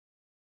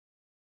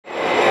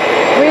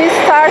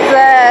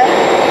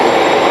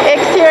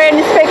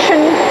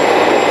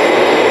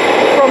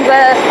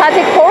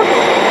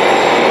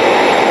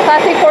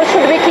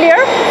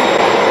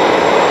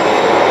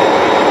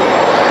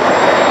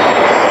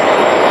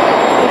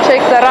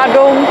check the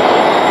radome,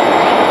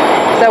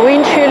 the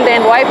windshield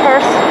and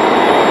wipers.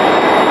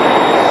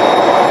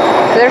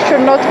 There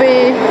should not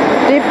be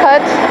deep cut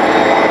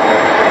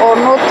or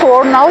not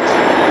worn out.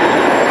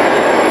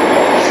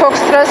 Shock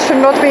struts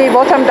should not be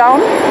bottom down.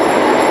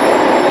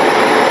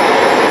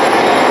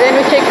 Then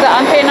we check the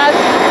antennas.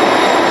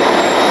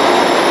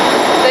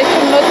 They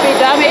should not be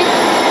damaged.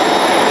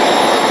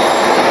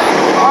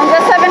 On the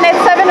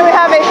 787 we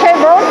have a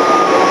chevron.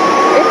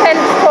 It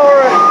helps for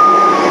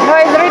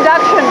noise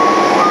reduction.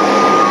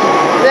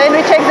 Then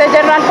we check the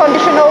general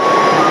condition of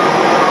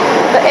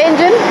the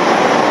engine.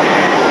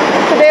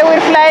 Today we're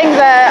flying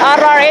the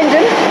RR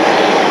engine.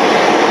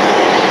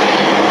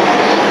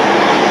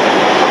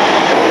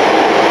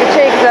 We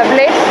check the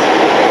blades,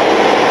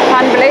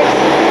 hand blades,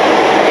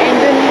 the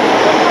engine.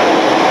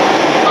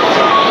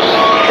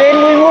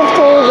 Then we move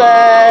to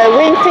the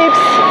wing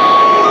tips.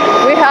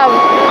 We have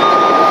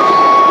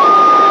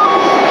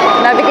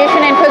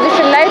navigation and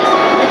position lights.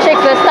 We check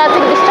the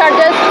static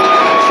discharges,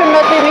 should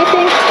not be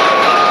missing.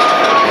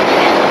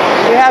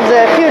 We have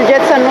the fuel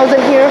jetson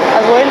nozzle here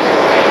as well.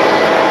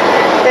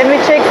 Then we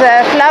check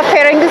the flap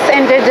fairings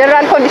and the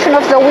general condition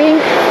of the wing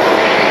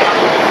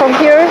from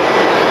here.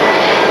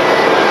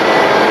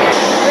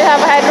 We have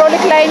a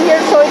hydraulic line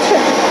here, so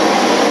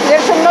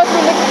there should not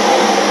be leak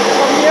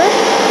from here.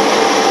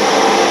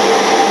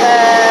 The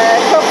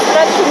shock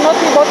strut should not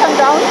be bottom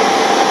down.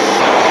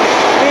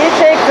 We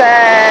check the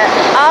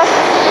aft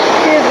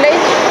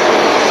fuselage.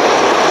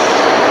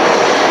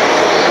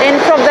 And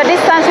from the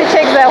distance we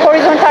check the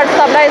horizontal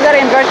stabilizer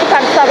and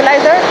vertical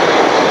stabilizer.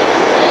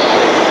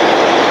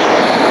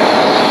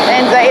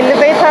 And the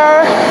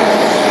elevator,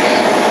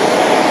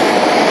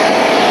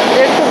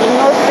 there should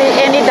not be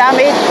any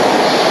damage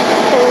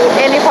to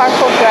any part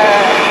of the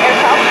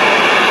aircraft.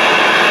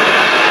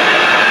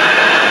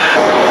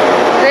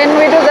 Then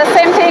we do the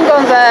same thing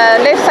on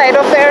the left side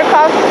of the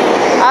aircraft,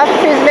 aft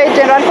fuselage,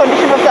 general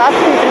condition of the aft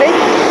fuselage.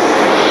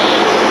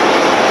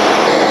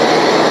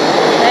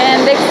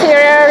 And the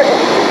exterior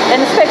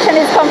inspection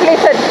is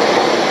completed.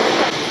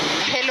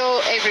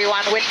 Hello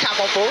everyone, welcome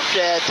on board.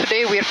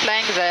 Today we're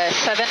flying the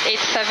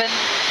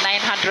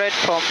 787-900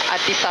 from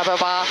Addis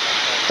Ababa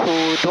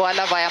to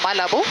Douala via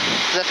Malabo.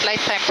 The flight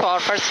time to our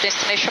first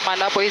destination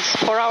Malabo is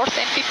 4 hours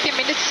and 15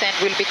 minutes and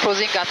we'll be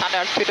cruising at an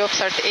altitude of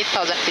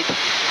 38,000 feet.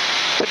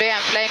 Today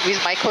I'm flying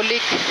with my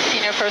colleague,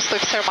 Senior First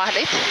Officer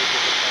Mahlet.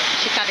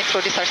 She can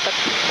introduce herself.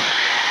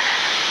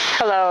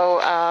 Hello,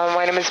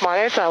 my name is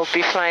Mahlet. I'll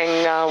be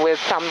flying with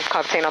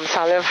Captain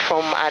Amsaleh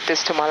from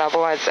Addis to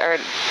Malabo as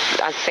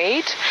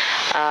said.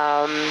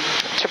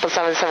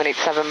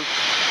 777-787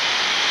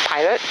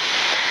 pilot.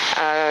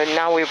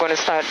 Now we're going to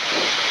start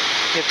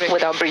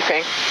with our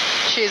briefing.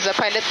 She is a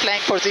pilot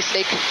flying for this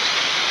leg.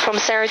 From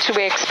Saratu,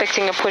 we're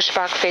expecting a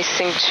pushback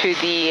facing to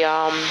the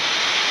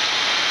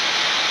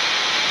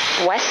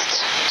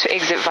west to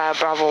exit via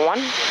Bravo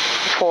 1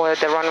 for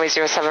the runway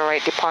 07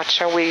 right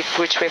departure,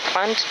 which we've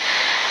planned.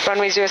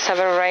 Runway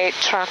 07 right,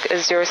 track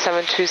is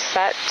 072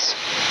 set.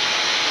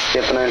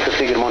 Yep,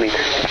 953, good morning.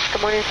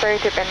 Good morning, sir.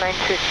 Tip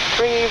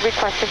N923,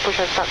 requesting push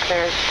and start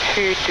clearance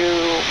to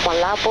do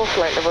Malabo,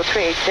 flight level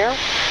 380.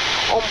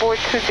 On board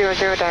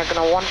 200,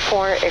 diagonal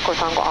 14, Echo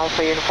Tango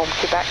Alpha, Uniform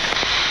Quebec.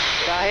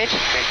 Go ahead.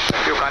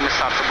 You can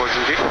start the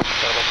boarding duty.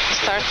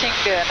 Starting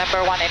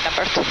number 1 and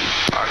number 2.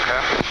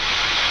 Okay.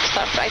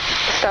 Start right.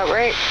 Start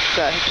right.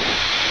 Go ahead.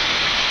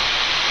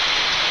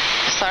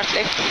 Start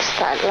left.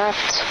 Start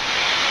left.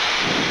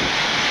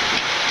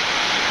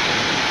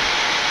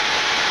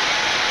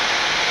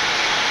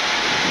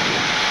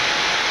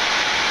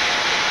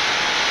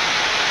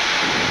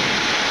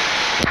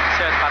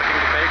 Set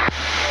parking brake.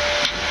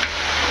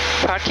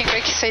 Parking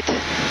brake set.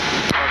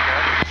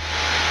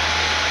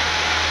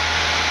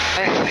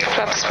 Okay.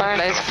 Flaps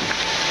fine.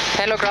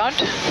 Hello ground.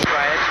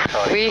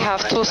 Right. We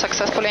have 2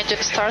 successful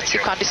engine starts. You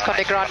can disconnect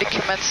the ground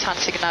documents and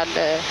signal on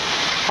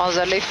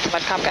the left.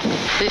 Welcome.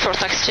 Before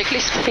taxi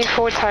checklist.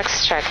 Before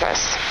tax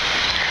checklist.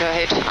 Go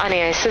ahead.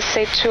 Ani-ISIS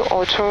set to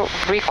auto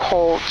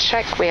recall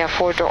check. We have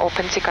 4-door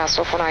open, TCAS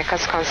off on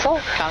ICAS cancel.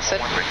 Cancel.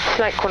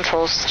 Flight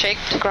controls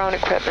Checked. Ground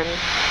equipment.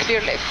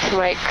 Clear left.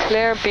 Right,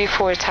 clear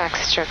before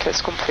taxi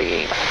checklist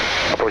complete.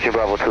 Approaching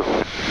Bravo 2.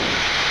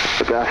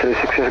 Japan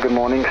 36, good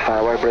morning.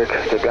 Highway break.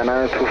 Japan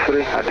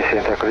 923 at the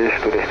center cruise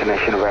to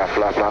destination via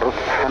flat route.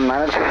 And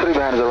 923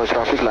 behind the road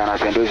traffic, line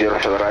up and do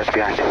 07 right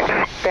behind.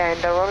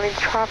 Behind the rolling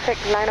traffic,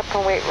 line up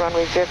and wait,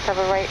 runway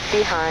 07 right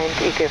behind,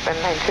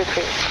 equipment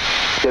 923.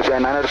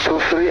 Japan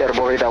 923,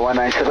 airborne radar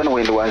 197,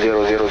 wind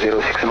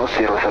 1006 knots,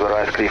 07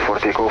 right, clear for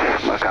takeoff.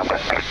 Welcome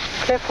back.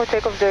 Clear for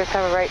takeoff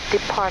 07 right,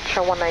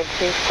 departure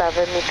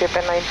 1937,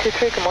 equipment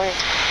 923, good morning.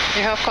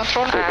 You have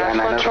control. Japan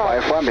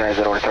 951 behind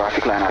the road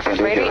traffic, line up and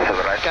do 07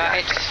 right. Go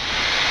ahead.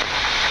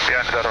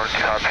 Behind the road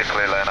traffic,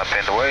 line up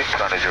and wait,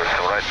 runway 07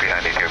 right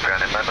behind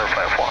Ethiopian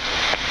 951.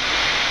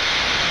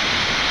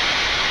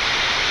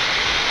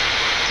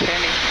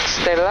 Training.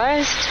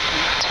 Stabilized.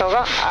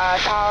 Toga.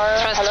 Tower.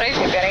 Transtrate.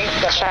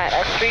 Chat.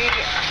 3.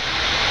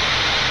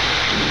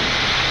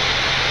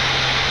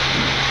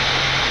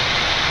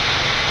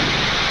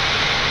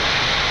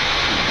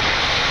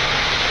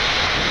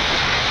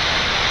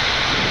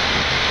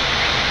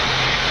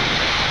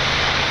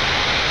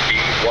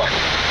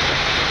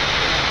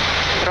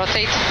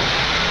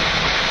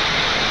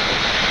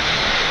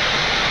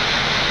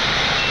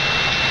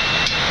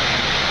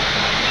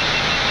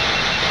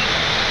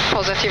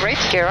 positive rate.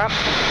 Gear up.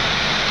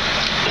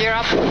 Gear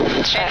up.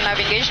 Chain nav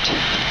engaged.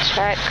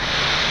 Check.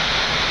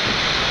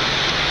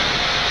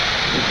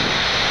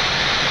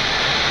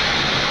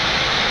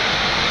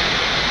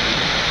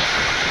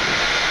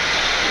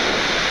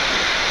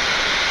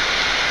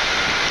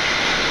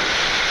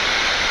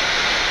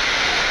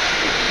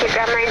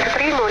 Ethiopian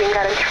 923, morning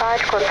current charge,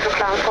 control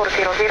plan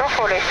 400,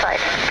 follow side.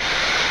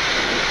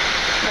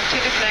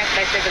 Continue flying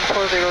flight level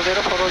 400,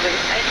 follow the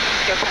side.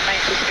 Ethiopian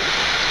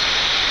 923.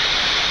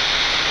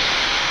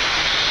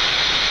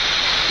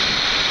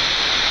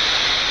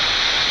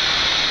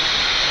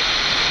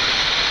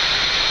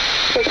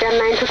 Ethiopian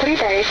 923,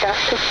 direct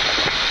dash to.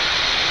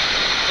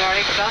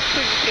 Direct dash to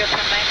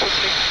Ethiopian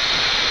 923.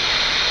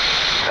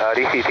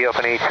 This is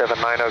Ethiopian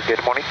 879,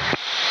 good morning.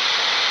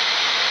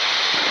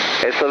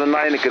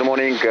 879, good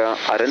morning,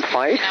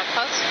 identified.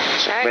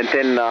 Check.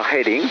 Maintain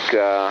heading,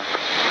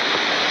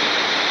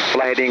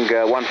 fly heading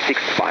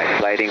 165,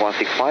 fly heading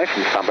 165,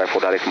 and standby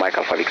for direct Mike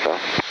Alpha Victor.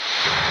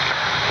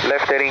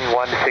 Left heading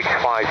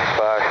 165,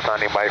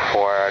 standing by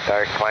for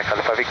direct Mike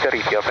Alpha Victor,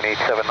 Ethiopian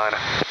 879.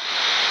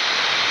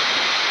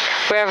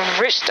 We have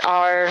reached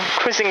our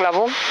cruising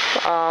level,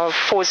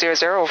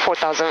 400 or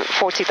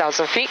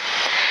 40,000 feet.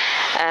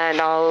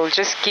 And I'll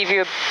just give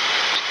you a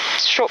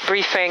short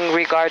briefing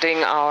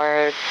regarding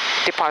our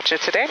departure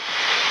today.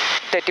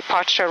 The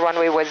departure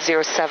runway was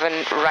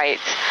 07 right.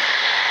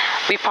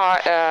 We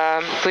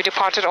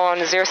departed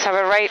on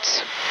 07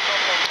 right,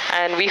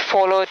 and we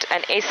followed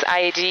an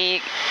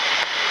SID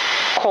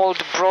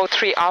called Bro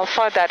 3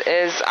 Alpha. That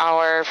is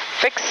our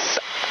fix,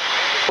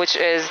 which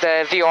is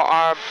the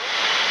VOR,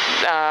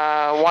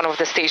 one of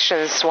the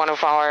stations, one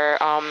of our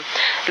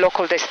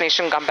local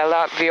destination,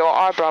 Gambella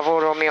VOR Bravo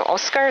Romeo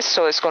Oscar.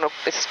 So it's called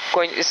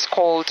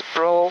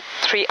Bro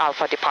 3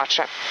 Alpha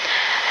departure.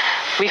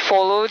 We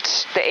followed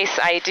the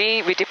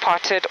SID. We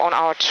departed on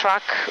our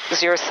track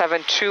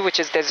 072, which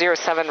is the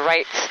 07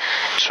 right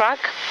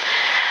track.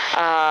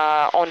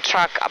 On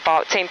track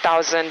about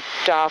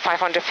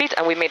 10,500 feet,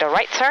 and we made a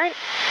right turn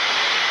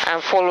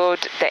and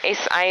followed the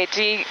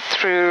SID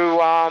through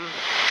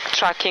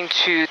tracking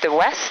to the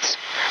west,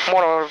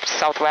 more or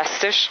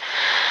southwestish,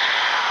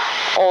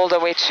 all the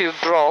way to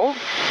Bro,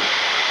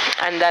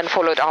 and then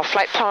followed our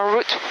flight plan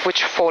route,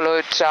 which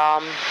followed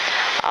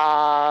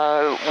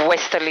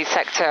westerly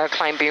sector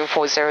climb beam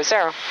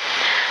 400.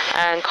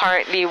 And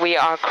currently we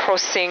are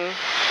crossing,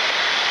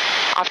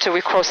 after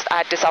we crossed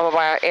Addis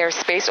Ababa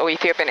airspace or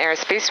Ethiopian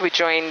airspace, we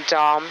joined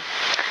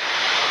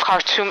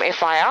Khartoum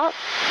FIR.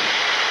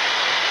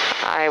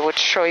 I would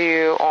show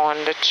you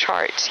on the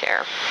chart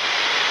here.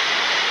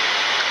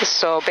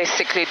 So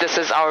basically this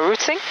is our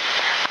routing,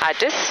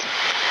 Addis,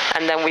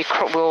 and then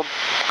we'll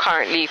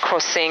currently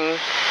crossing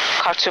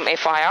Khartoum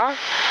FIR,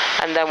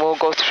 and then we'll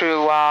go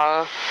through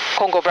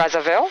Congo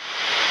Brazzaville,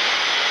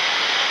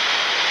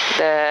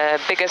 the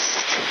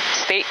biggest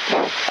state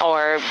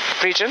or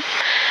region,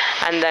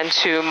 and then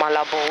to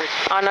Malabo.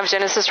 Our nav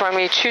Genesis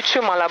runway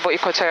 22, Malabo,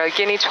 Equatorial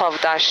Guinea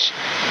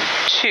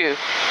 12-2.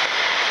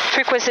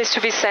 Frequencies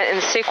to be set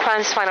in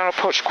sequence. Final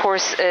approach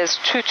course is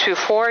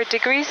 224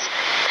 degrees.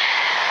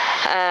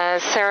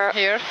 Sarah,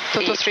 here,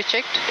 223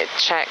 checked.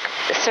 Check.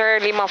 Sierra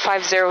Lima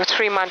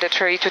 503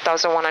 mandatory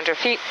 2,100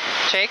 feet.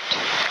 Checked.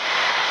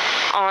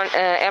 On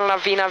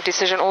LNAV VNAV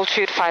decision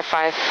altitude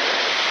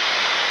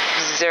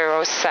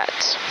 550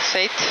 set.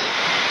 Set.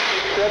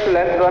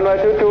 Left runway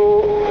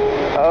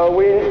 22,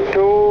 wind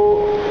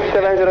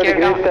 270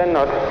 degrees, 10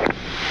 knots.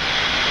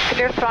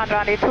 Clear to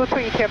runway 22,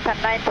 Ethiopian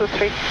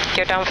 923.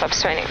 Gear down,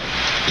 flaps 20.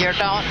 Gear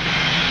down.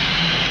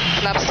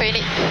 Flaps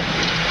 20.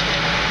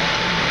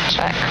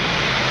 Check.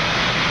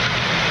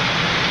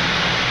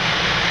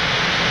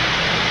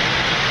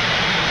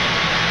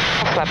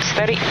 Flaps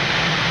 30.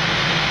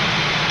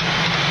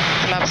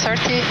 Flaps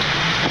 30.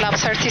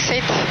 Flaps 30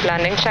 set.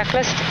 Landing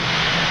checklist.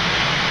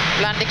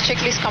 Landing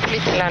checklist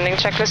complete. Landing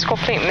checklist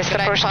complete. Mr.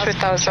 Approach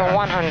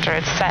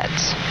 2,100 set.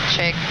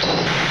 Checked.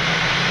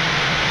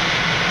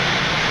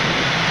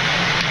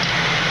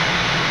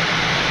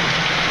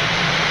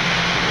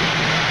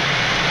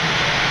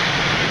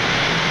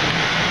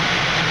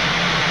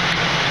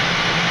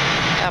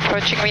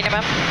 Approaching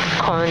minimum.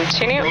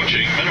 Continue.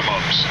 Approaching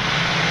minimums.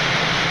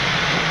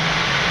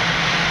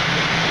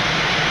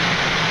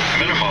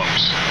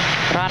 Minimums.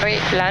 Runway.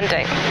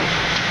 Landing.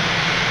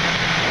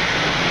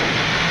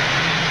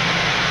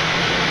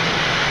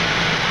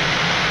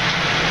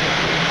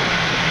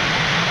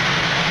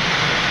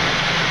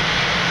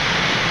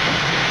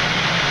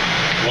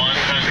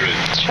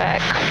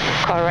 Check.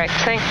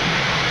 Correcting.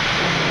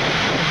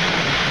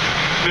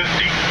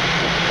 50.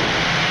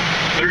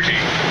 30.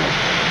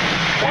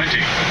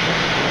 20.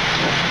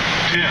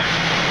 10.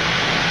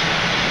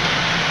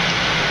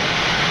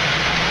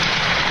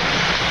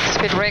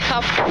 Speed brake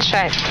up.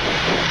 Check.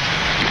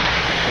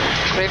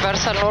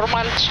 Reversal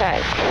normal.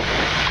 Check.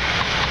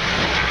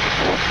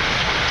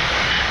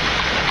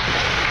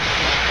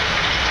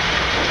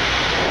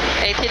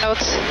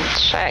 knots.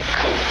 Check.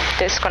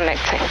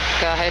 Disconnecting.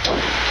 Go ahead.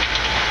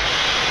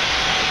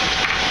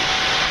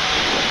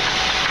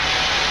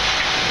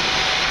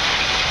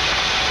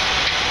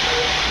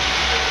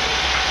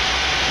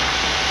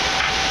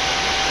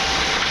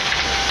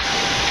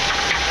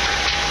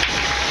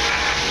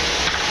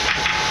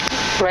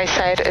 Right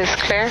side is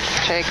clear.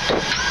 Checked.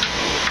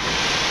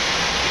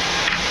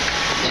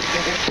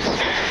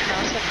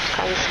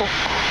 Cancel.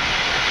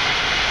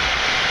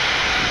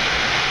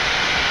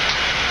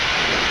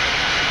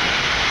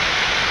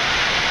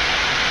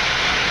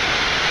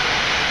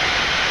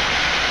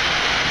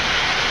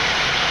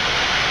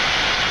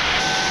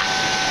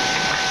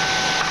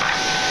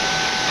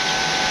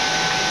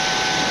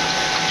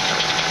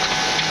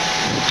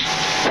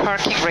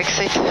 Parking brake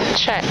set.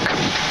 Check.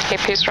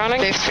 AP's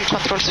running. Left fuel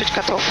control switch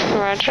cut off.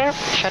 Roger.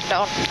 Shut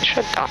down.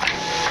 Shut down.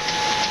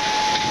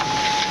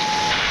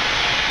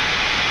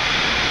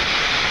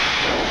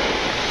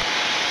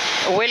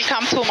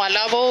 Welcome to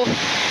Malabo.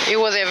 It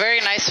was a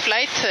very nice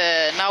flight.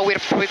 Now we're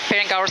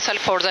preparing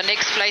ourselves for the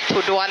next flight to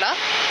Douala.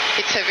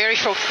 It's a very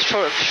short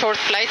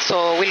flight,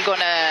 so we're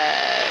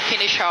gonna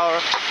finish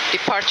our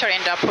departure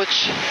and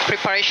approach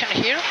preparation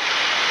here.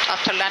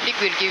 After landing,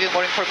 we'll give you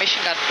more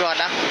information at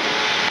Douala.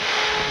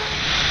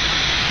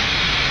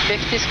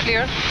 Left is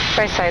clear.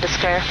 Right side is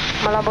clear.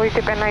 Malabo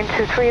Ethiopian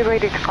 923,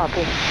 ready to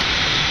copy.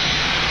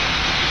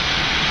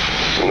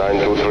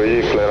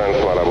 923, clearance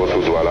Malabo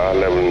to Douala,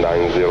 level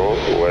 90,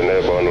 when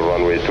airborne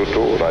runway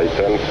 22, right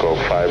hand, scope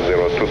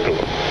 5022.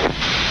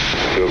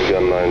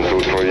 Ethiopian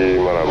 923,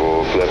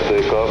 Malabo, clear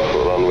takeoff,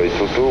 runway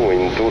 22,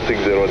 wind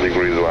 260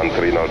 degrees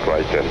 13 knot,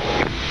 right hand.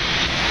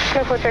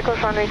 Clear for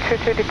takeoff, runway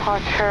 22,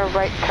 departure,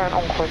 right turn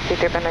on course,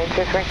 Ethiopian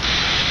 923.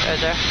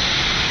 Roger.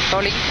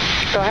 Rolling.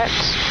 Go ahead.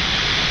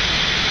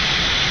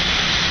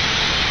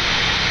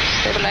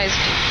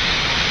 Stabilized.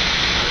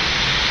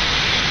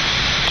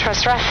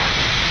 Trust ref.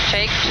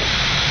 Checked.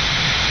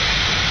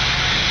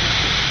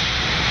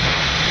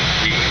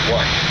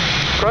 D1.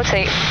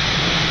 Rotate.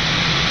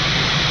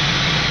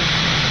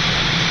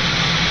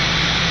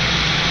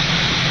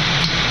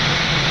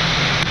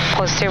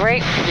 Positive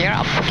rate. Gear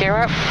up. Gear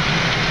up.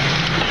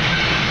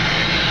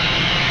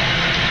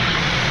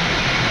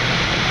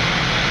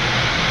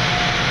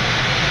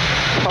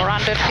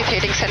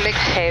 Heading select.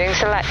 Heading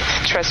select.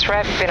 Trust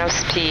rep. Bit of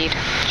speed.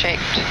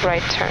 Checked.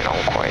 Right turn on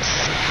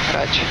course.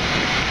 Roger.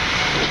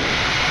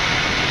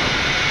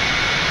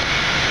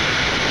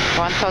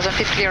 1000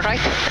 feet clear right.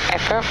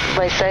 Effort.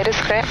 Right side is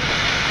clear.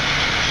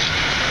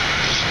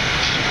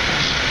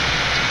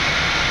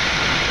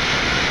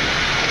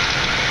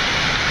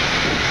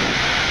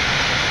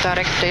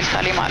 Direct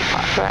Delta Lima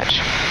Alpha.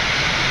 Roger.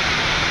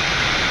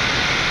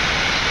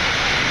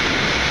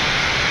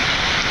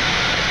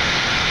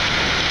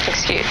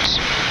 Execute.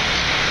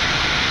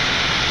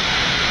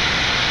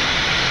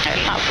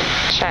 LNAV.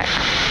 Check.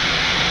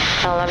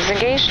 LNAV is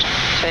engaged.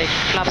 Check.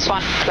 Flaps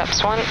 1.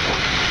 Flaps 1.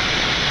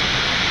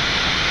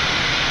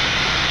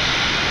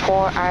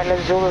 4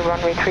 Ireland Zulu,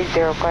 runway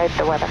 30, guide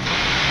the weather.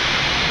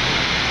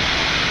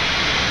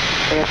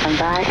 Clear from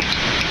by.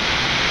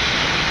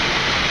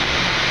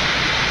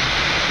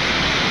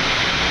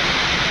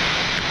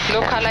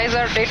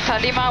 Localizer Delta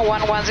Lima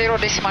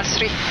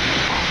 110.3.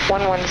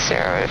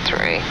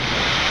 1103.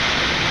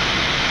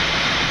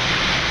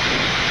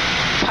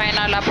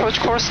 Final approach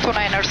course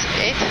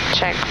 298.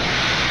 Check.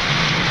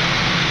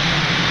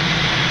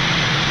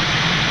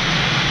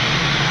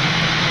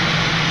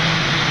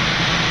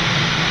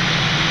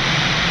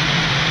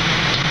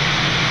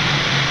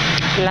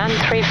 Land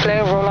 3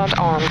 flare, rollout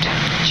armed.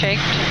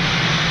 Checked.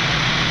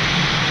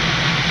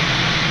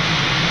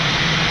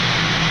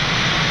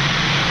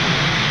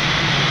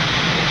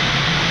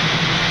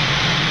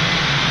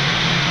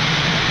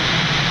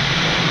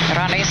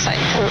 Runway in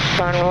sight.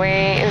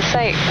 Runway in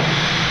sight.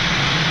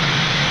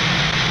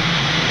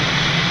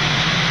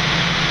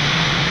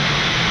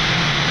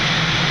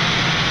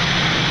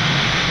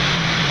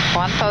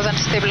 $1,000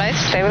 stabilized.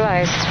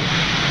 Stabilized.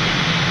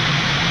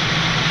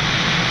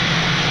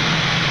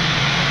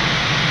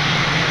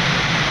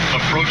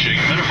 Approaching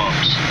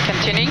minimums.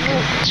 Continuing.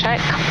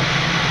 Check.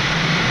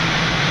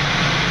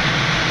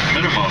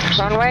 Minimums.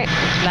 Runway.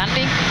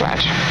 Landing.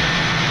 Roger.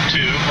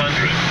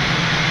 200.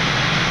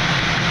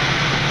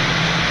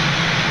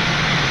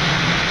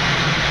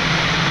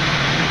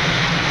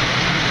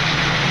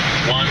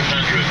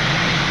 $100.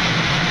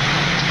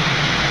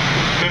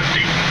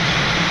 50.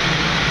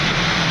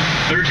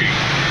 30.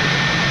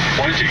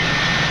 20.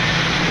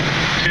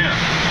 10.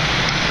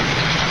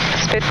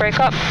 Speed brake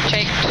up.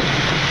 Checked.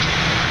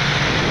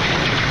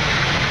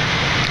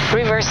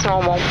 Reverse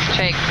normal.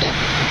 Checked.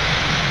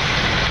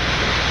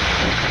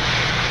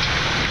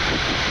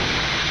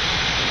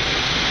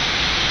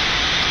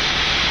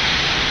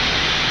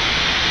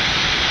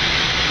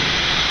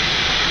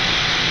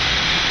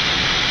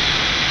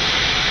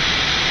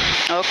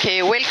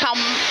 Okay,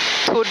 welcome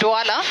to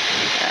Douala.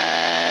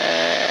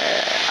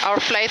 Our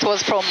flight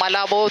was from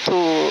Malabo to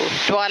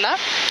Douala.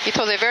 It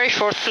was a very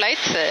short flight.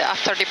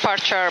 After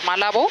departure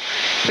Malabo,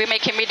 we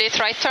make immediate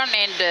right turn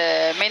and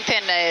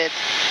maintain a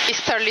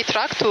easterly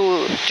track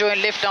to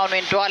join left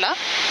downwind Douala.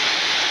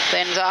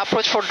 Then the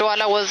approach for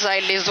Douala was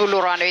Aile Zulu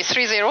runway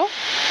 30.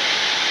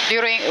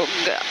 During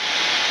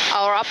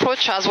our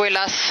approach, as well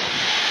as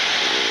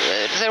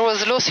there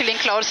was low ceiling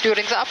clouds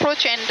during the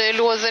approach, and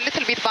it was a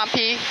little bit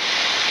bumpy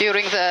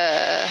during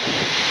the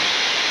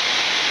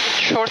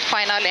short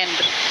final and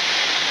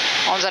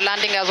on the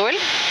landing as well.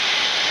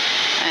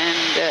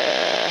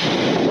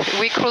 And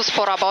we cruise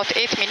for about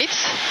 8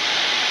 minutes.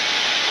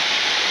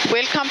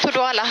 Welcome to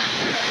Douala.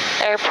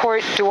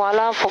 Airport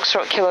Douala,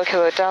 Foxtrot Kilo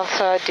Kilo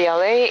Delta,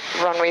 DLA,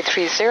 runway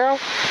 30.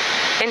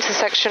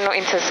 Intersection, no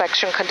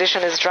intersection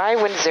condition is dry,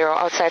 wind 0,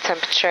 outside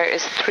temperature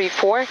is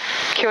 34,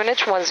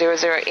 QNH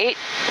 1008,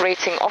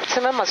 rating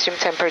optimum, assume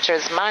temperature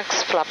is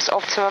max, flaps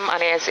optimum,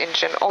 ANAS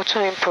engine auto,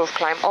 improved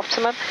climb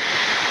optimum,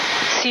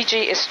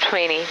 CG is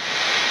 20.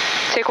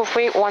 Takeoff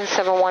weight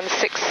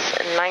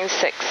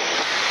 171696.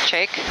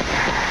 Check.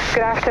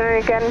 Good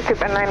afternoon again,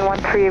 Ethiopian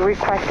 913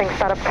 requesting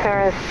startup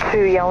clearance to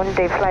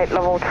Yaoundé flight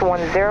level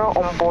 210.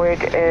 On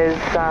board is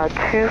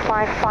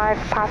 255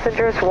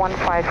 passengers,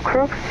 15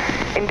 crew.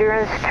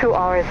 Endurance 2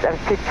 hours and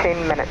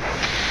 15 minutes.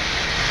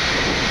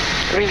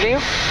 Review.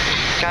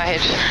 Go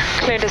ahead.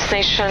 Clear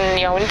destination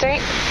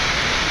Yaoundé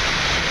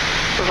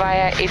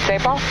via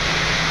Ideba.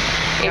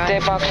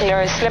 Ideba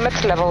clearance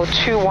limit level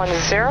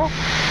 210.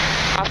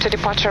 After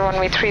departure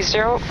runway 30,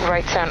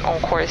 right turn on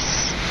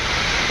course.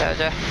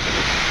 Roger.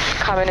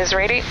 Cabin is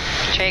ready.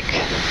 Check.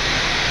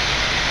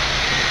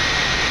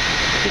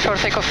 Before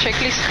takeoff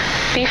checklist.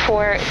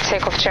 Before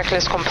takeoff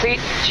checklist complete.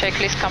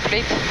 Checklist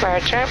complete.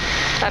 Roger.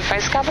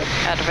 Advice cabin.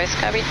 Advice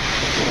cabin.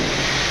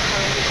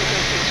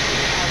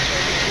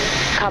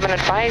 Cabin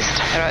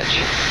advised.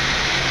 Roger.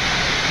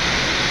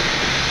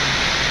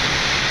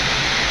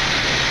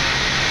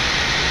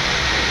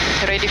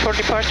 Ready for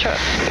departure.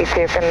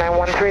 Ethiopian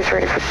 913 is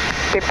ready for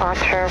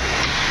departure.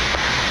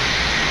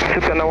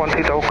 Ethiopian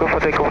 913 tower clear for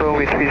takeoff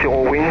runway 30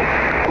 wind,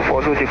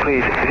 240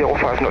 degrees,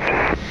 05 knots.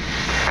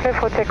 Clear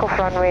for takeoff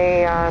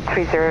runway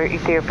 30,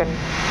 Ethiopian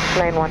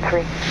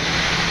 913.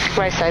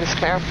 Right side is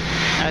clear.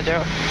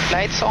 Roger.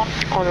 Lights on.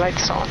 All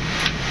lights on.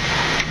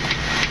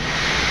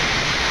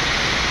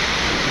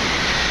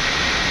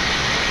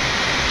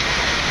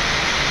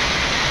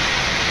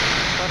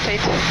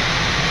 Rotate.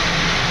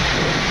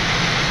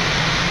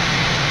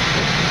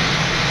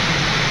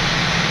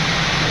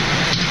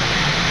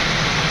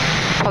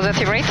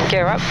 Positive rate.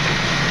 Gear up.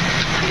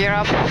 Gear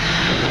up.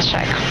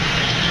 Check.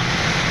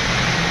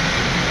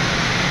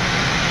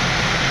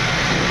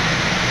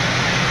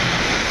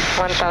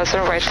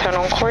 $1,000 right turn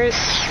on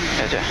course.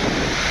 Roger.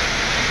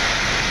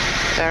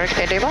 Direct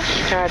Ideba.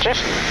 Roger.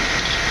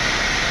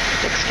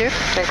 Execute.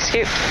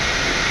 Execute.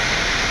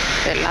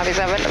 LNAV is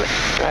available.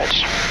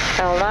 Roger.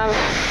 LNAV.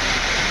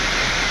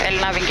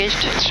 LNAV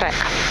engaged. Check.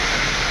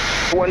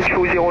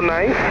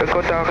 1209,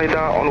 Dakota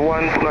radar on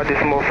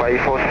 1.5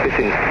 for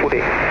spacing. Good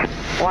day.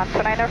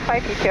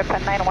 12905,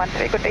 Ethiopian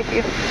 913, good day to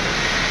you.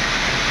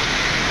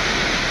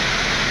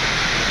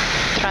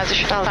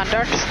 Transition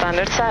standard.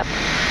 Standard set.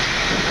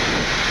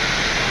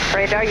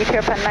 Radar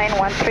Ethiopian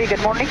 913,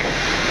 good morning.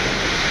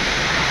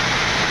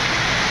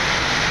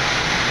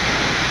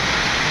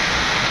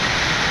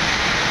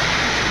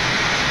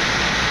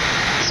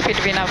 Speed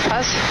VNAV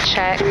pass.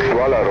 Check.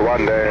 Douala,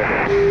 Rwanda.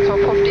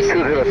 Top of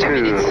descent in 2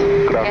 minutes.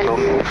 Good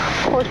afternoon.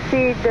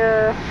 Proceed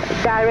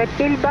direct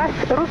Ilbas,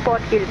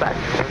 report Ilbas.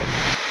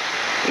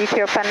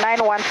 Ethiopian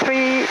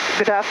 913,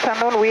 good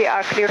afternoon. We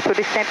are clear to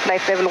descend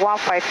flight level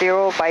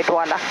 150 by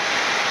Douala.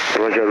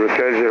 Roger,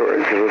 repair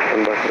 080,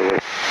 stand by.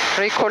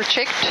 Recall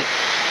checked.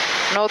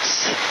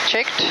 Notes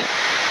checked.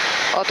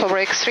 Auto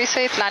brakes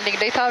reset. Landing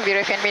data.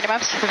 VRF and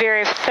minimums.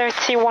 VRF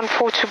 30,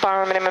 142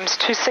 bar minimums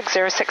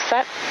 2606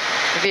 set.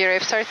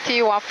 VRF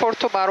 30,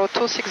 142 bar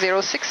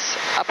 2606.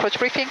 Approach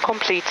briefing.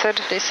 Completed.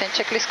 Descent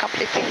checklist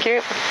complete. Thank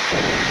you.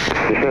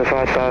 Descent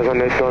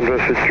 5800,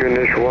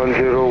 QNH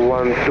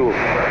 1012.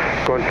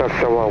 Contact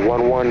tower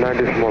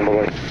 119 this morning.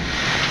 Bye-bye.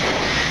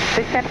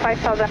 Descent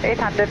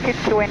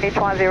 5850, wind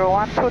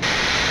 1012.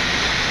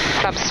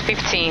 Flaps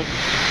 15.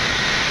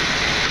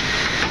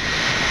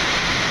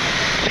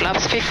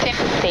 Flaps 15.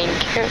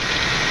 Thank you.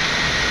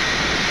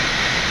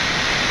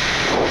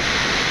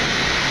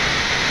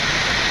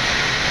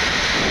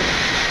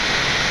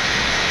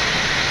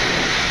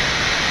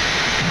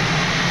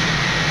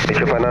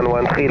 Ethiopian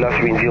 913,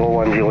 last wind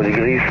 010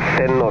 degrees,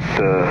 10 knots,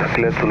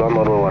 clear to land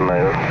runway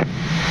 19.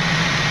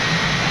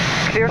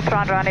 Clear to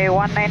land runway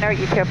 19,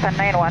 Ethiopian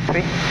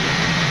 913.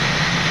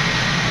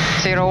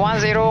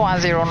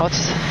 01010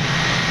 knots.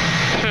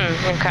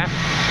 Okay.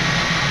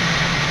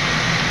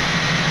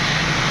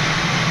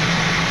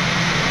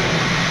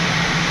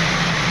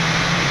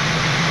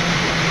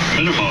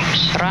 Minimums.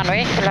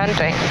 Runway.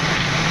 Landing.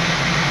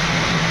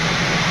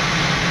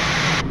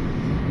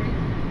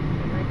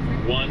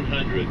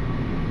 100.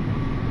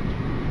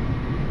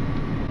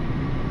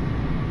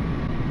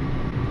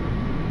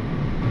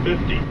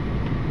 50.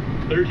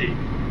 30.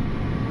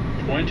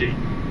 20.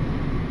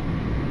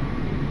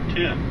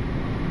 10.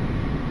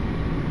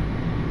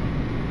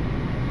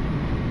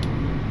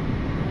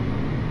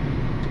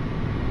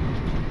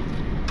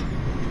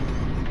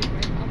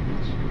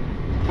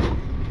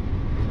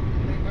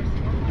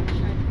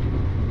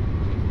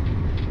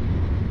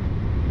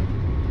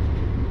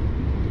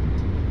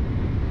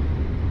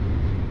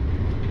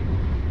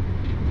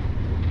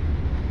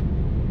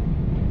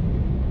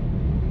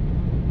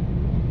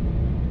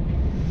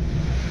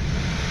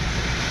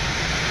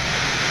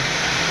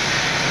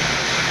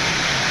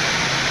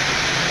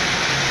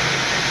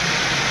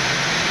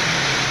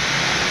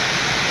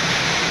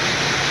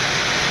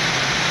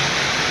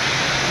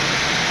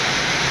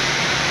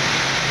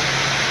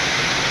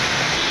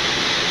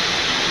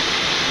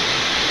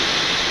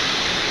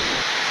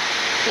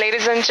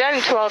 Ladies and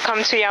gents,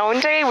 welcome to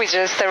Yaoundé. We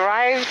just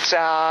arrived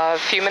a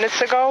few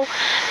minutes ago.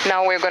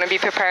 Now we're going to be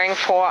preparing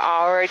for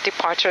our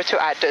departure to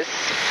Addis.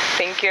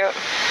 Thank you.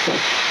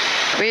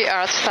 We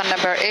are at stand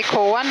number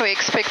Echo 1. We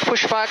expect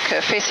pushback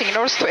facing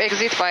north to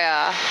exit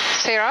via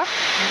Sarah.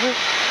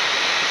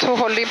 To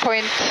holding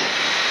point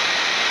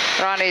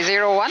runway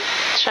 01.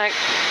 Check.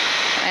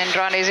 And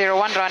runway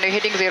 01, runway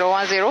heading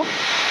 010.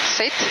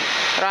 Set.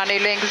 Runway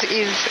length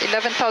is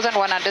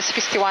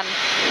 11,161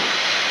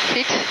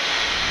 feet.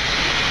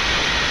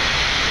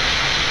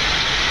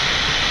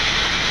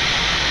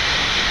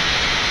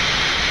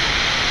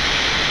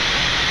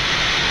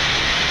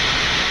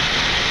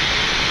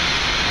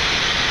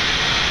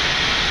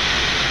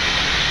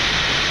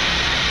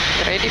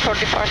 Ready for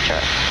departure.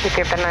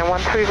 Ethiopian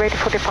 913, ready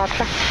for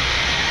departure.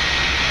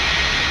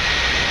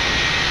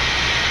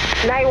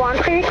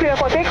 913, clear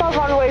for takeoff,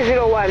 runway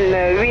 01,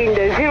 wind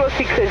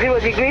 060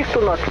 degrees to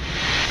north.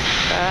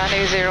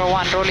 Runway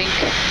 01, rolling.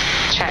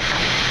 Check.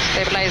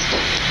 Stabilized.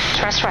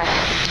 Trust ref.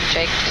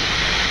 Checked.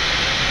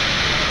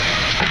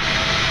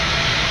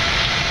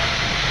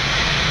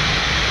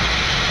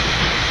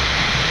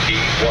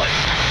 E1.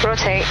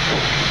 Rotate.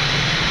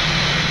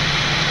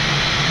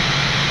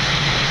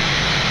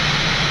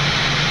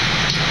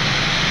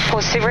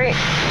 Positive rate.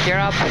 Gear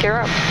up. Gear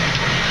up.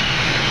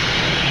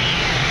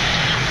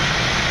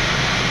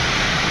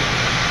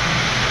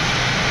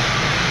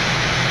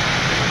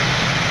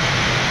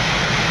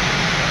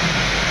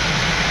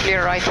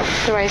 Clear right.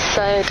 The right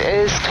side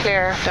is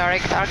clear.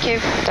 Direct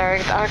archive.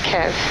 Direct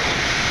archive.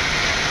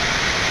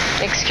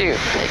 Execute.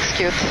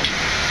 Execute.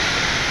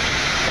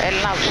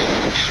 LNAV.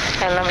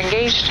 LNAV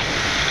engaged.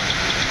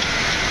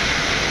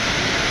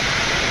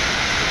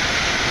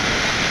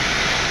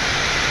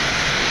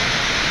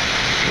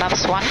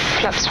 Flaps 1.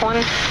 Flaps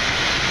 1.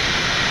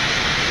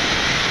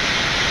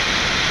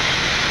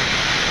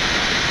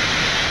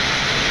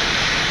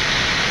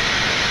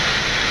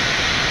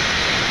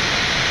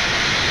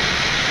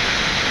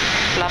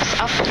 Flaps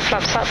up.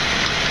 Flaps up.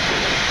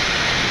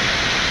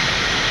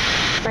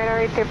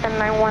 Radar Ethiopian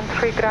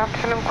 913, good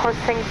afternoon.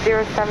 Crossing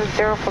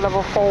 070 for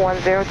level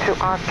 410 to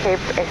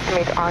RCAVE,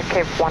 estimate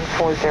RCAVE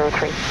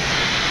 1403.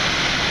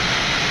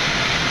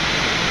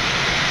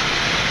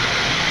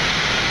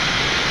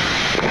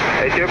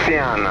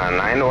 Ethiopian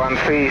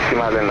 913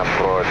 Himalayan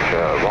approach,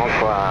 one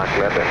for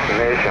clear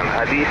destination,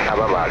 Addis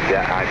Ababa,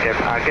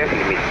 RCAVE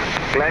limit.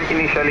 Climb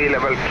initially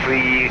level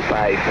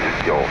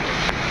 350.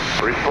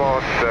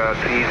 Report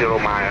 30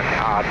 miles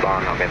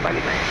outbound November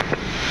limit.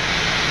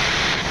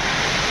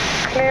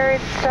 Clear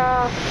it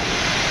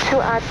to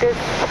Addis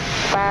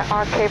by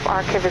RCAVE.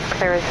 RCAVE is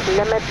clearance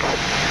limit.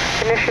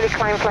 Initially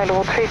climb flight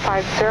level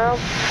 350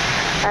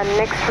 and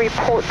next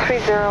report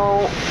 30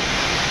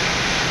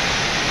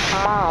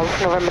 miles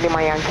November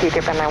Lima Yankee,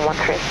 Ethiopian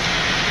 913.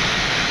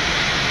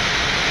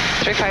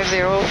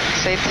 350,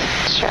 set.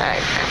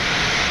 Check.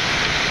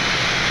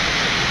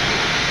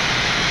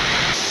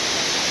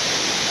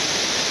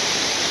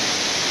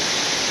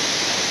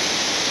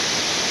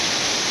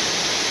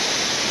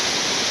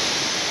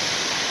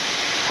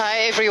 Hi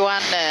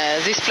everyone,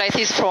 this flight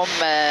is from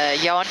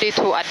Yaoundé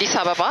to Addis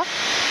Ababa.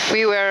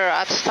 We were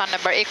at stand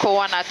number Echo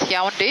 1 at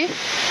Yaoundé.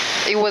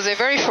 It was a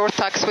very short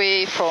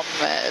taxiway from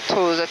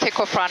to the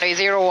takeoff runway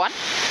 01.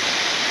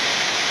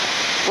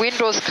 Wind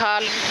was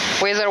calm,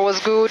 weather was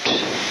good.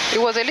 It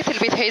was a little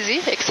bit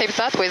hazy, except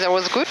that weather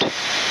was good.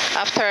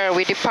 After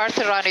we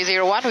departed runway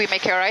 01, we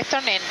make a right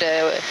turn and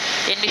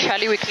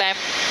initially we climbed.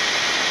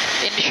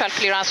 Initial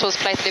clearance was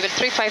flight level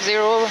 350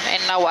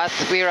 and now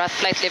we're at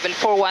flight level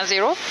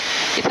 410.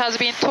 It has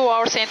been 2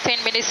 hours and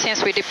 10 minutes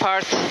since we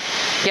depart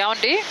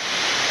Yaoundé.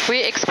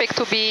 We expect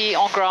to be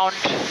on ground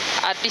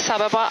at Addis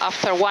Ababa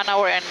after 1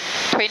 hour and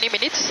 20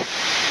 minutes.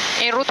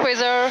 En route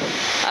weather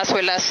as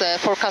well as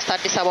forecast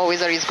Addis Ababa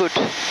weather is good.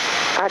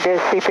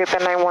 Addis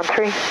Ethiopian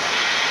 913.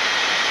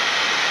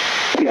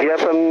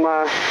 Ethiopian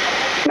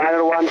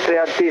 913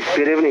 Addis,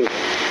 good evening.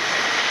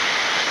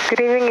 Good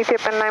evening,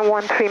 Ethiopian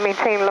 913,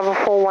 maintain level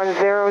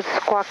 410,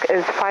 squawk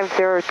is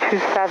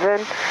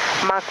 5027,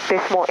 Mach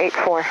decimal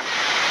 84.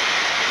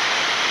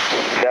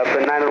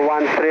 Ethiopian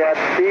 913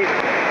 Addis,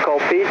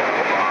 copy.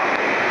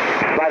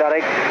 By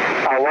direct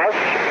hours,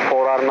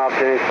 4 Arnav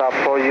Denisa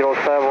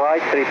 407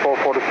 right,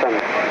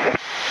 3447.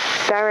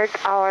 Direct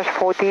hours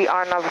 40,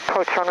 Arnav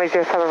approach runway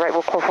 07 right,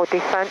 will call for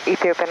descent,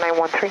 Ethiopian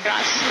 913.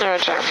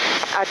 Roger.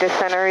 Addis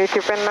Center,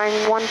 Ethiopian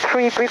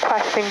 913,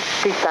 requesting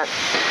descent.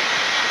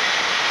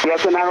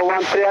 Ethiopian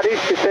 913 Addis,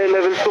 descent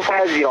level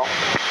 250.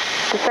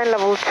 Descent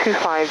level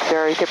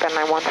 250, Ethiopian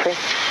 913.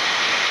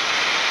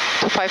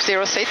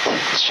 250 set.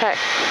 Check.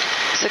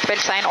 Seatbelt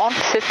sign on.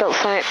 Seatbelt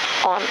sign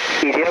on.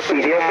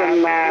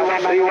 Ethiopian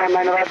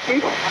 913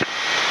 Addis.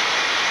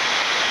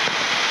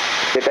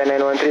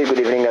 Ethiopian 913, good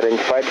evening,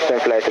 identified,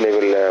 stand flight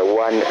level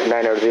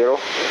 190,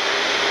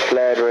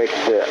 flight direct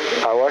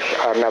hours,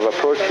 Arnav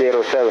approach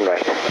 07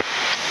 right.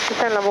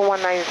 Descent level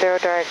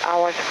 190, direct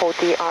hours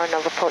 40,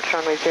 Arnav approach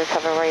runway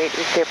 07 right,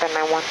 Ethiopian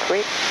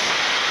 913.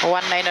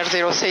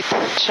 190 set.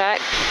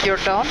 Check. Gear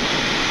down.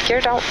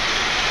 Gear down.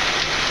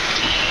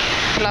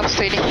 Flaps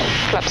 20.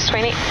 Flaps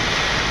 20.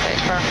 Stay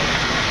firm.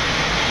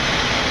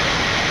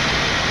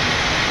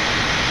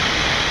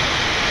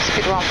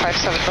 Speed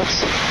 157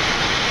 knots.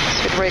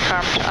 Speed brake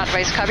armed.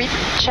 Advise cabin.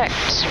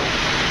 Checked.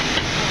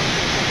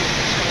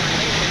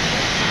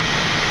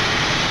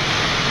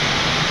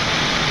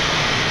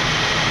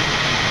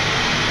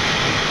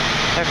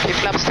 Okay,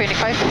 flaps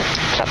 25.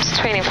 Flaps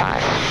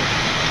 25.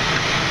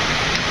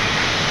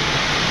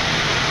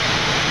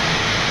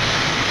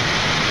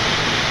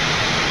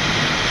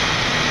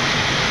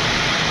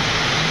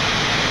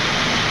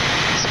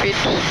 Speed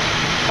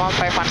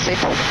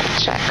 1516.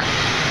 Check.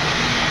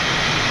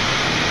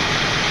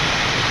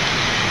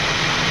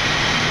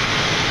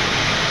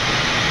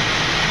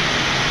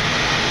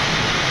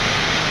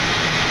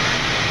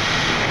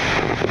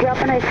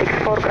 Japan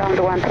 864 ground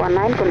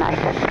 119, good night.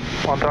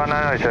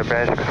 119,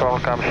 Ethiopian 864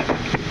 comes.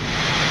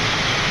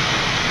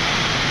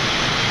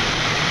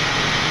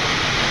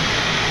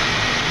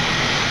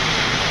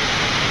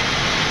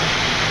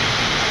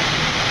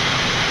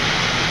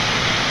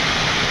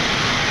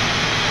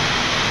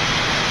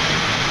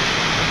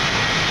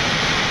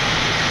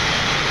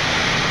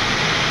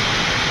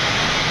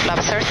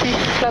 Flaps 30.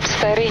 Flaps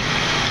 30.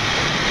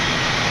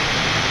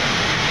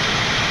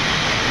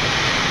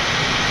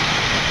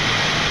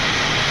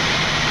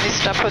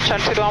 List approach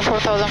altitude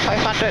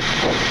 14,500.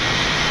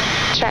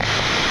 Check.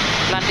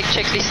 Landing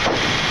checklist.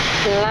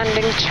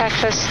 Landing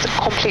checklist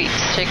complete.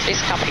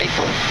 Checklist complete.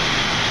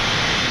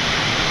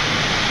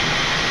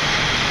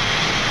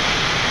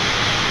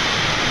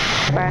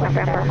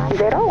 November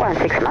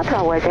 016 knot,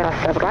 runway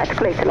 07 right,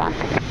 clear to land.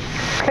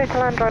 Clear to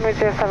land, runway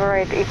 07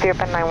 right,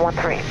 Ethiopian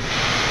 913.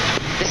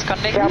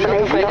 Disconnect.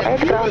 Japan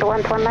 808 ground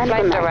 119,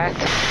 Flight good night.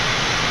 direct.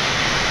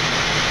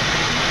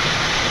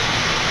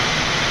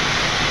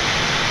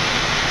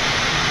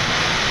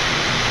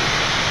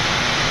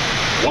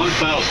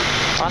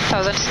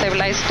 $1,000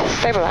 stabilized.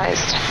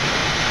 Stabilized.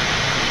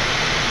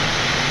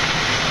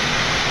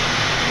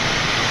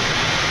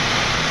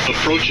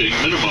 Approaching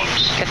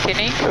minimums.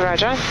 Continuing.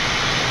 Roger.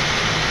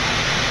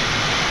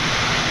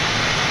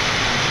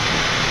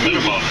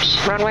 Minimums.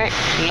 Runway.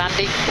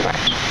 Landing.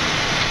 Right.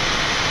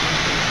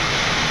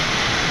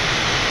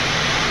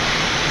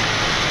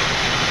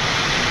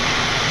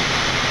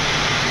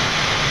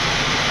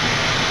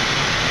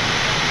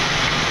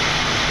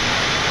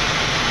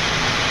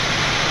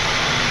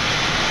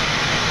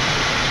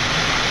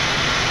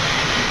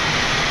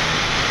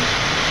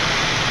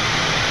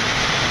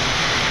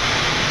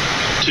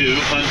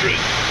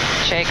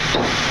 Checked.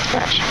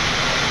 Roger.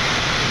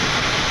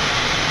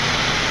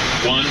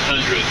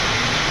 100.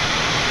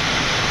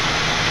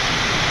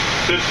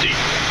 50.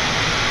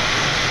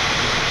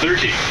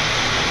 30.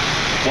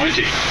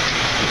 20.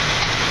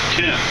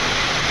 10.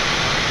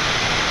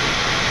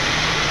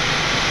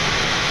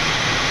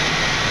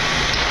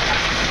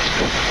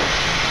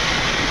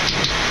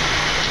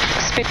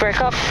 Speed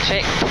brake up.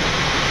 Check.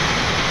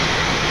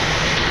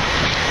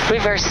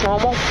 Reverse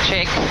normal.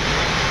 Check.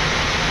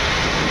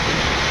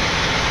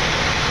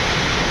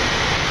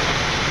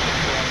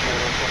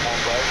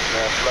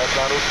 Flight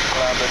plan route,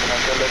 climb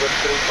level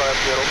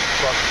 350,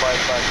 plus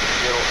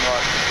 550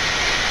 north,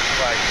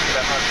 right,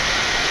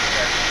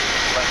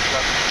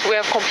 700. We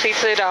have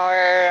completed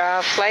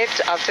our flight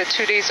after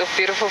 2 days of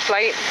beautiful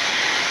flight.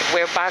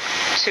 We're back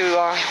to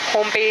our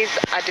home base,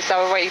 Addis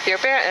Ababa,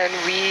 Ethiopia, and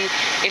we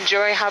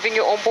enjoy having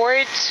you on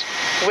board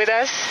with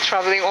us,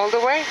 traveling all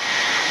the way.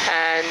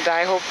 And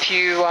I hope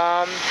you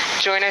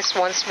join us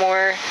once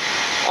more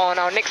on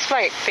our next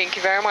flight. Thank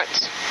you very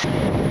much.